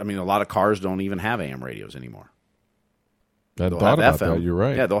 I mean, a lot of cars don't even have AM radios anymore. They'll have FM. That. You're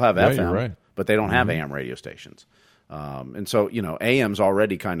right. Yeah, they'll have FM, you're right. but they don't have AM radio stations. And so, you know, AM's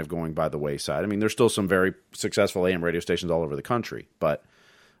already kind of going by the wayside. I mean, there's still some very successful AM radio stations all over the country, but,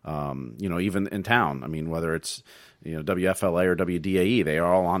 you know, even in town, I mean, whether it's, you know, WFLA or WDAE, they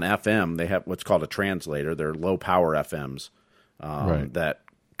are all on FM. They have what's called a translator. They're low-power FMs that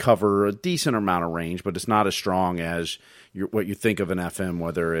cover a decent amount of range, but it's not as strong as what you think of an FM,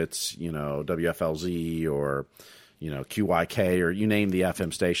 whether it's, you know, WFLZ or, you know, QYK, or you name the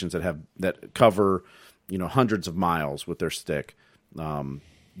FM stations that cover, you know, hundreds of miles with their stick.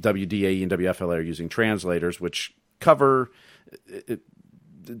 WDAE and WFLA are using translators, which cover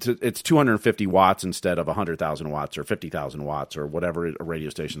it's 250 watts instead of 100,000 watts or 50,000 watts or whatever a radio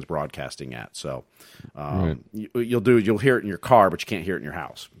station is broadcasting at. So you'll hear it in your car, but you can't hear it in your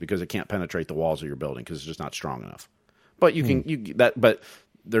house because it can't penetrate the walls of your building because it's just not strong enough. But but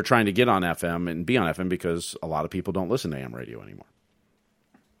they're trying to get on FM and be on FM because a lot of people don't listen to AM radio anymore.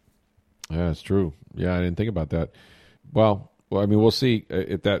 Yeah, that's true. Yeah, I didn't think about that. Well, I mean, we'll see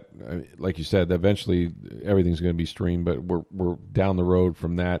if that, like you said, eventually everything's going to be streamed, but we're down the road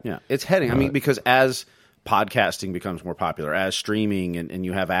from that. Yeah, it's heading. I mean, because as podcasting becomes more popular, as streaming, and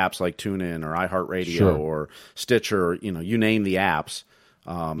you have apps like TuneIn or iHeartRadio or Stitcher, you know, you name the apps.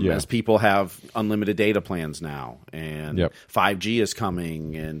 As people have unlimited data plans now, and 5G is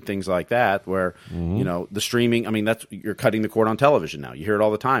coming, and things like that, where you know the streaming. I mean, you're cutting the cord on television now. You hear it all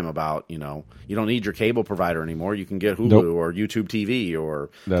the time about, you know, you don't need your cable provider anymore. You can get Hulu or YouTube TV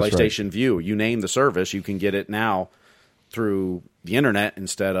or PlayStation View. You name the service, you can get it now through the internet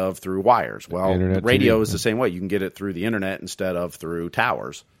instead of through wires. Well, radio is the same way. You can get it through the internet instead of through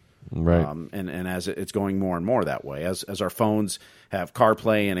towers. Right. And as it's going more and more that way, as our phones have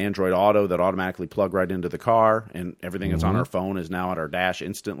CarPlay and Android Auto that automatically plug right into the car, and everything that's on our phone is now at our dash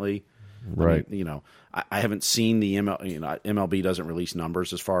instantly. Right. I mean, you know, I haven't seen the MLB doesn't release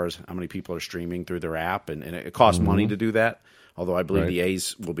numbers as far as how many people are streaming through their app, and it costs money to do that. Although I believe the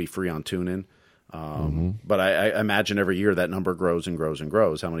A's will be free on TuneIn. But I imagine every year that number grows and grows and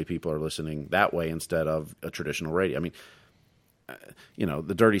grows. How many people are listening that way instead of a traditional radio? I mean, you know,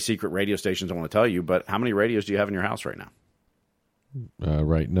 the dirty secret radio stations I want to tell you, but how many radios do you have in your house right now?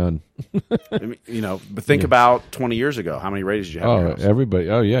 Right, none. I mean, you know, but think about 20 years ago. How many radios did you have in your house? Everybody.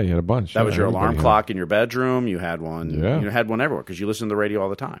 Oh, yeah, you had a bunch. That was your alarm clock in your bedroom. You had one. You had one everywhere because you listened to the radio all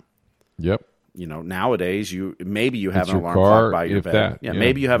the time. Yep. You know, nowadays maybe you have an alarm clock by your bed.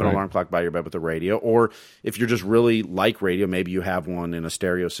 Maybe you have an alarm clock by your bed with the radio, or if you're just really like radio, maybe you have one in a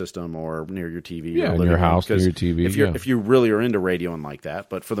stereo system or near your TV. Yeah, in your house, near your TV. If you really are into radio and like that,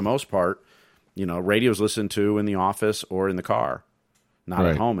 but for the most part, you know, radio's listened to in the office or in the car, not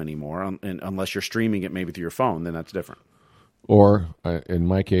at home anymore. And unless you're streaming it maybe through your phone, then that's different. Or in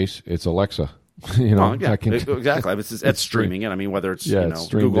my case, it's Alexa. You know, exactly. It's streaming it. I mean, whether it's you know,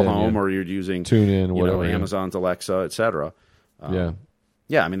 Google Home or you're using TuneIn, whatever, Amazon's Alexa, etc. I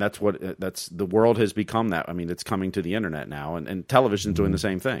mean, that's the world has become that. I mean, it's coming to the internet now, and television's doing the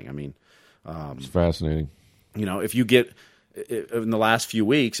same thing. I mean, it's fascinating. You know, if you get in the last few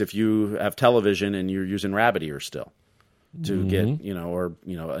weeks, if you have television and you're using rabbit ears still to get, you know, or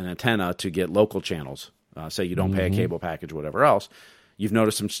you know, an antenna to get local channels. say you don't pay a cable package, whatever else, you've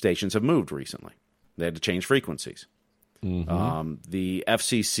noticed some stations have moved recently. They had to change frequencies. The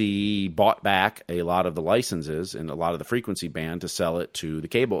FCC bought back a lot of the licenses and a lot of the frequency band to sell it to the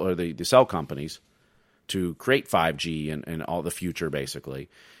cable or the cell companies to create 5G and all the future, basically.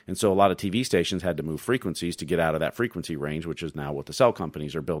 And so a lot of TV stations had to move frequencies to get out of that frequency range, which is now what the cell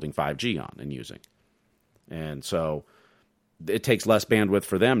companies are building 5G on and using. And so it takes less bandwidth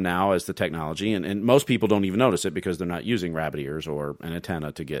for them now as the technology, and most people don't even notice it because they're not using rabbit ears or an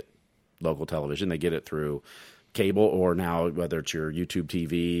antenna to get local television. They get it through cable, or now whether it's your YouTube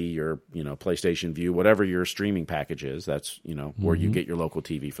TV, your PlayStation View, whatever your streaming package is, that's where you get your local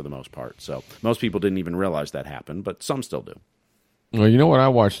TV for the most part. So most people didn't even realize that happened, but some still do. Well, you know what I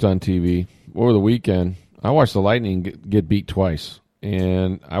watched on TV over the weekend? I watched the Lightning get beat twice,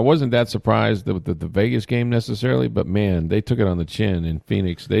 and I wasn't that surprised with the Vegas game necessarily, but man, they took it on the chin in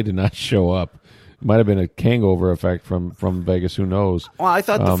Phoenix. They did not show up. Might have been a hangover effect from Vegas. Who knows? Well, I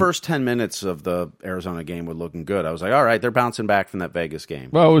thought the first 10 minutes of the Arizona game were looking good. I was like, all right, they're bouncing back from that Vegas game.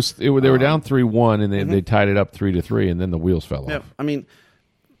 Well, they were down 3-1, and they tied it up 3-3, and then the wheels fell off. I mean,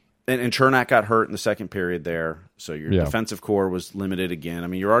 and Chernak got hurt in the second period there, so your defensive core was limited again. I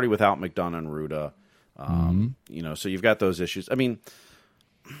mean, you're already without McDonough and Ruda, so you've got those issues. I mean,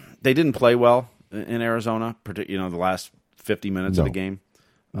 they didn't play well in Arizona, the last 50 minutes of the game.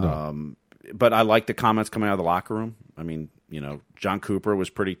 No. But I like the comments coming out of the locker room. I mean, John Cooper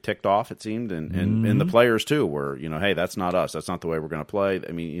was pretty ticked off, it seemed, and the players too were, hey, that's not us. That's not the way we're going to play.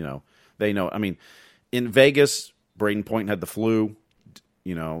 I mean, they know. I mean, in Vegas, Braden Point had the flu.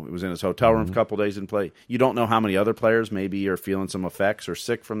 It was in his hotel room for a couple of days and play. You don't know how many other players maybe are feeling some effects or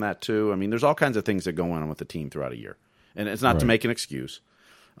sick from that too. I mean, there's all kinds of things that go on with the team throughout a year, and it's not to make an excuse.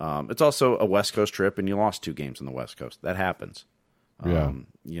 It's also a West Coast trip, and you lost 2 games on the West Coast. That happens. Yeah,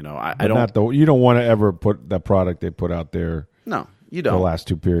 I don't. You don't want to ever put that product they put out there. No, you don't. The last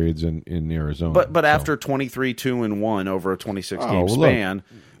 2 periods in Arizona, but after 23-2-1 over a 26 game span,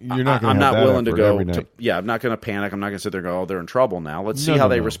 you're not. I'm not willing to go. I'm not going to panic. I'm not going to sit there and go, "Oh, they're in trouble now." Let's see how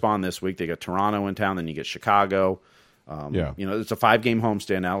they respond this week. They got Toronto in town, then you get Chicago. It's a 5-game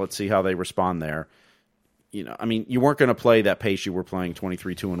homestand now. Let's see how they respond there. I mean, you weren't going to play that pace you were playing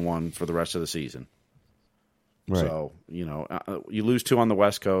 23-2-1 for the rest of the season. Right. So, you lose 2 on the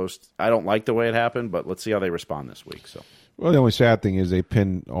West Coast. I don't like the way it happened, but let's see how they respond this week. So, well, the only sad thing is they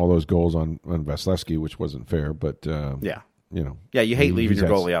pinned all those goals on Vasilevsky, which wasn't fair. But you hate leaving your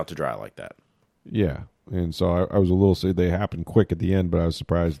goalie out to dry like that. Yeah, and so I was a little sad they happened quick at the end, but I was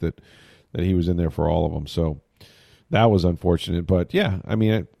surprised that he was in there for all of them. So that was unfortunate. But yeah, I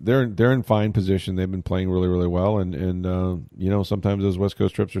mean they're in fine position. They've been playing really, really well, and sometimes those West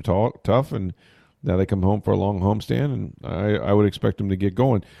Coast trips are tough and. Now they come home for a long homestand, and I would expect them to get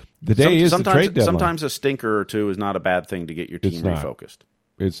going. The day is the trade deadline. Sometimes a stinker or two is not a bad thing to get your team refocused.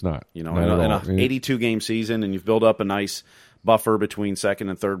 It's not. In an 82-game season, and you've built up a nice buffer between second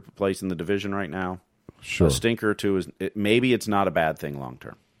and third place in the division right now. Sure. A stinker or two maybe it's not a bad thing long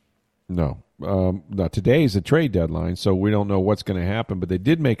term. No. Now today is the trade deadline, so we don't know what's going to happen. But they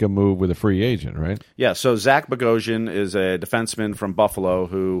did make a move with a free agent, right? Yeah. So Zach Bogosian is a defenseman from Buffalo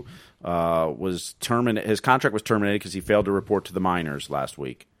who was terminated. His contract was terminated because he failed to report to the minors last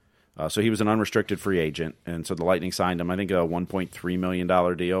week. So he was an unrestricted free agent, and so the Lightning signed him. I think a $1.3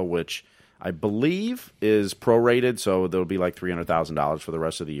 million deal, which I believe is prorated, so there'll be like $300,000 for the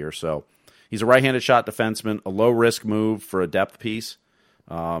rest of the year. So he's a right-handed shot defenseman, a low-risk move for a depth piece.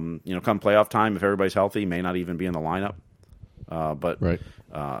 Come playoff time, if everybody's healthy, he may not even be in the lineup.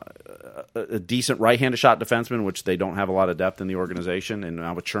 A decent right-handed shot defenseman, which they don't have a lot of depth in the organization. And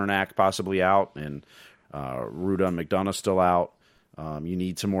now with Chernak possibly out and Ruda and McDonough still out, you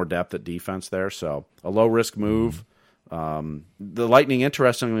need some more depth at defense there. So a low-risk move. The Lightning,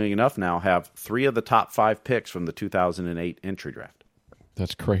 interestingly enough, now have 3 of the top 5 picks from the 2008 entry draft.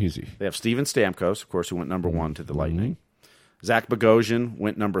 That's crazy. They have Steven Stamkos, of course, who went number 1 to the Lightning. Zach Bogosian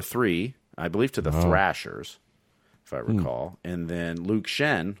went number 3, I believe, to the Thrashers, if I recall. And then Luke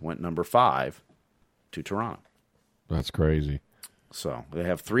Schenn went number 5 to Toronto. That's crazy. So they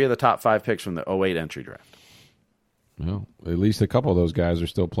have 3 of the top 5 picks from the 08 entry draft. Well, at least a couple of those guys are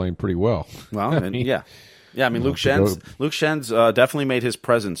still playing pretty well. Well, yeah. I mean, Luke Schenn's definitely made his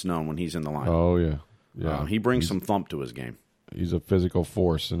presence known when he's in the lineup. Oh, yeah. He brings some thump to his game. He's a physical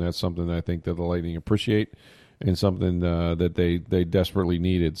force, and that's something that I think that the Lightning appreciate and something that they desperately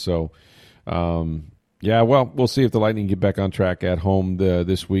needed. So, we'll see if the Lightning get back on track at home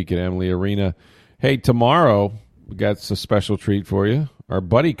this week at Amalie Arena. Hey, tomorrow we got a special treat for you. Our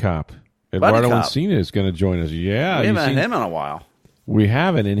buddy cop, Eduardo Encina, is going to join us. Yeah. We haven't had him in a while. We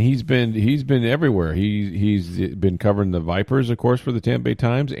haven't, and he's been everywhere. He's been covering the Vipers, of course, for the Tampa Bay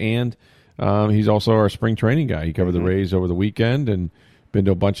Times, and he's also our spring training guy. He covered the Rays over the weekend and been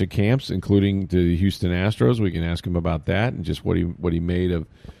to a bunch of camps, including the Houston Astros. We can ask him about that and just what he made of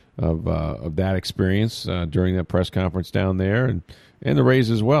that experience during that press conference down there, and the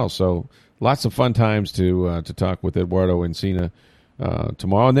Rays as well. So lots of fun times to talk with Eduardo Encina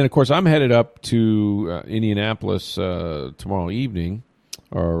tomorrow. And then, of course, I'm headed up to Indianapolis tomorrow evening,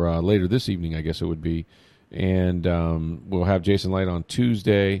 or later this evening, I guess it would be. And we'll have Jason Light on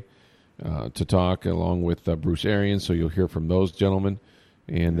Tuesday to talk, along with Bruce Arians. So you'll hear from those gentlemen.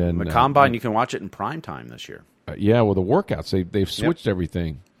 And then the Combine, you can watch it in prime time this year. Yeah, well, the workouts, they've switched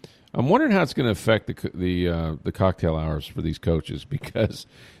everything. I'm wondering how it's going to affect the cocktail hours for these coaches, because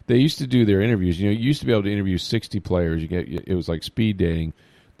they used to do their interviews. You used to be able to interview 60 players. It was like speed dating.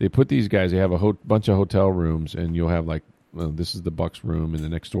 They put these guys. They have a bunch of hotel rooms, and you'll have this is the Bucks room, and the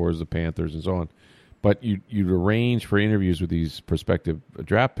next door is the Panthers, and so on. But you'd arrange for interviews with these prospective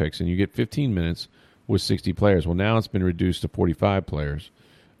draft picks, and you get 15 minutes with 60 players. Well, now it's been reduced to 45 players.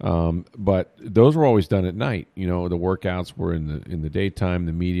 But those were always done at night. The workouts were in the daytime,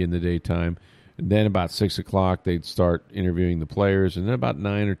 the media in the daytime. And then about 6 o'clock, they'd start interviewing the players. And then about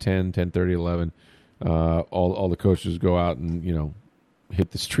 9 or 10, 10:30, 11, all the coaches go out and,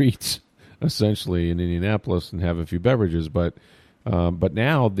 hit the streets, essentially, in Indianapolis and have a few beverages. But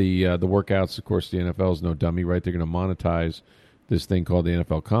now the workouts, of course, the NFL is no dummy, right? They're going to monetize this thing called the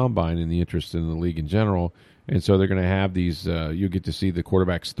NFL Combine in the interest in the league in general. And so they're going to have these. You get to see the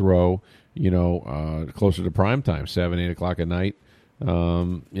quarterbacks throw, closer to prime time, 7, 8 o'clock at night,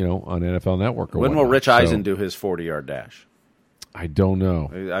 on NFL Network. When will Rich Eisen do his 40-yard dash? I don't know.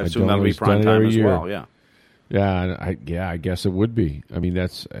 I assume that'll be prime time as well. Yeah. Yeah, I guess it would be. I mean,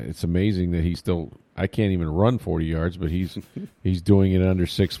 it's amazing that he's still. I can't even run 40 yards, but he's doing it under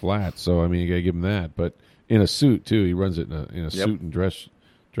 6 flat. So I mean, you got to give him that. But in a suit too, he runs it in a suit and dress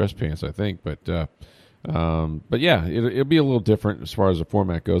pants, I think. But yeah, it'll be a little different as far as the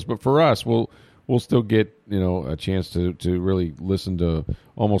format goes. But for us, we'll still get a chance to really listen to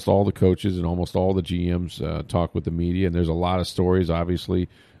almost all the coaches and almost all the GMs talk with the media. And there's a lot of stories. Obviously,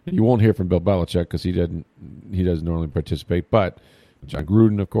 you won't hear from Bill Belichick because he doesn't normally participate. But John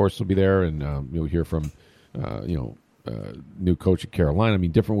Gruden, of course, will be there, and you'll hear from new coach at Carolina. I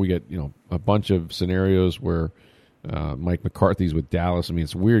mean, different. We get a bunch of scenarios where. Mike McCarthy's with Dallas. I mean,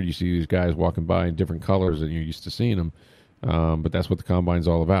 it's weird. You see these guys walking by in different colors than you're used to seeing them. But that's what the Combine's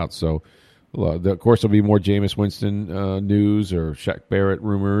all about. So, of course, there'll be more Jameis Winston news or Shaq Barrett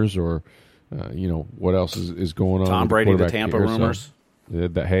rumors or, what else is going on. Tom Brady, the Tampa rumors.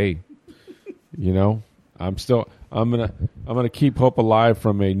 Hey, I'm gonna keep hope alive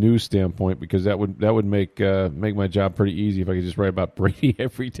from a news standpoint, because that would make my job pretty easy if I could just write about Brady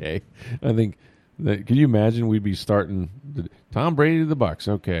every day. I think. Can you imagine we'd be starting Tom Brady to the Bucks?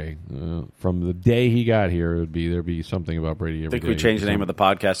 Okay, from the day he got here, there'd be something about Brady every day. I think we change the name of the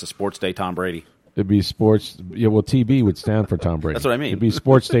podcast to Sports Day Tom Brady. It'd be Sports. Yeah, well, TB would stand for Tom Brady. That's what I mean. It'd be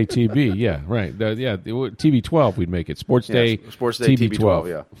Sports Day TB. Yeah, right. TB12. We'd make it Sports Day. Sports Day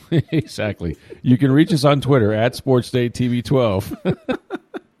TB12. Yeah, exactly. You can reach us on Twitter at Sports Day TB12.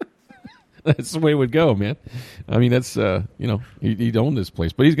 That's the way it would go, man. I mean, that's he'd own this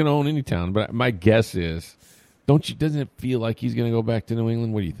place, but he's going to own any town. But my guess is, doesn't it feel like he's going to go back to New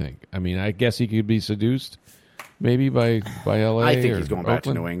England? What do you think? I mean, I guess he could be seduced, maybe by L.A. I think he's going back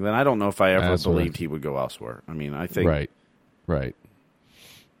Oakland. to New England. I don't know if I ever believed he would go elsewhere. I mean, I think right.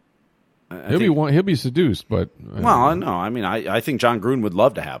 He'll be seduced, but well, no. I mean, I think John Gruden would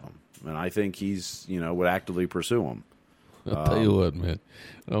love to have him, and I think he's would actively pursue him. I'll tell you what, man.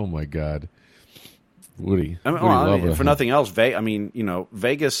 Oh my God, Woody. For nothing else, Vegas,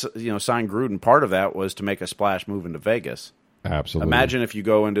 signed Gruden. Part of that was to make a splash move into Vegas. Absolutely. Imagine if you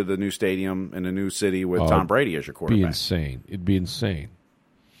go into the new stadium in a new city with Tom Brady as your quarterback. It'd be insane.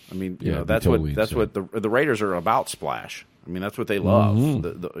 I mean, that's what the Raiders are about. Splash. I mean, that's what they love.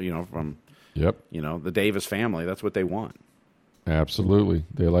 Mm-hmm. The Davis family. That's what they want. Absolutely,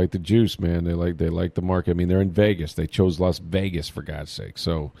 they like the juice, man. They like the market. I mean, they're in Vegas. They chose Las Vegas, for God's sake.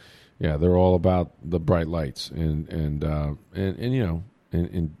 So, yeah, they're all about the bright lights and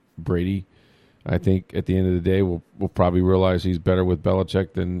Brady. I think at the end of the day, we'll probably realize he's better with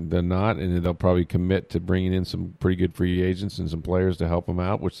Belichick than not, and they'll probably commit to bringing in some pretty good free agents and some players to help him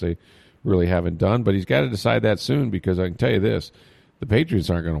out, which they really haven't done. But he's got to decide that soon, because I can tell you this: the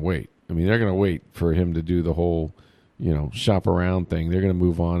Patriots aren't going to wait. I mean, they're going to wait for him to do the whole shop around thing. They're going to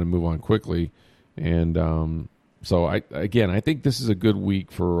move on quickly. And so I think this is a good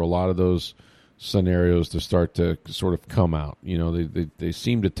week for a lot of those scenarios to start to sort of come out. You know, they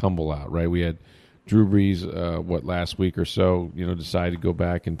seem to tumble out, right? We had Drew Brees, last week or so, you know, decided to go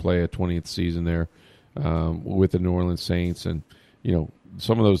back and play a 20th season there with the New Orleans Saints. And, you know,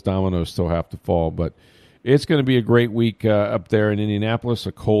 some of those dominoes still have to fall. But it's going to be a great week up there in Indianapolis,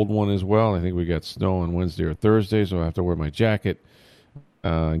 a cold one as well. I think we got snow on Wednesday or Thursday, so I have to wear my jacket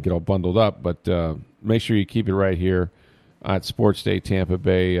and get all bundled up. But make sure you keep it right here at Sports Day Tampa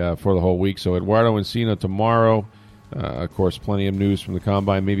Bay for the whole week. So Eduardo Encina tomorrow. Of course, plenty of news from the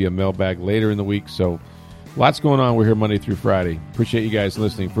Combine, maybe a mailbag later in the week. So lots going on. We're here Monday through Friday. Appreciate you guys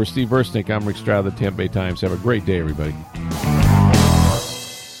listening. For Steve Versnick, I'm Rick Stroud of the Tampa Bay Times. Have a great day, everybody.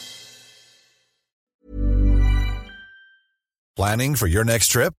 Planning for your next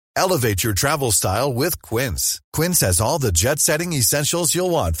trip? Elevate your travel style with Quince. Quince has all the jet-setting essentials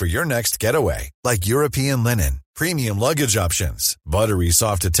you'll want for your next getaway, like European linen, premium luggage options, buttery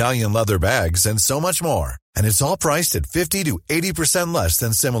soft Italian leather bags, and so much more. And it's all priced at 50 to 80% less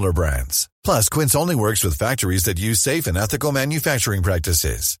than similar brands. Plus, Quince only works with factories that use safe and ethical manufacturing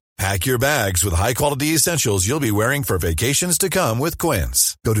practices. Pack your bags with high-quality essentials you'll be wearing for vacations to come with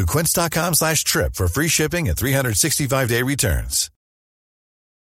Quince. Go to quince.com/trip for free shipping and 365-day returns.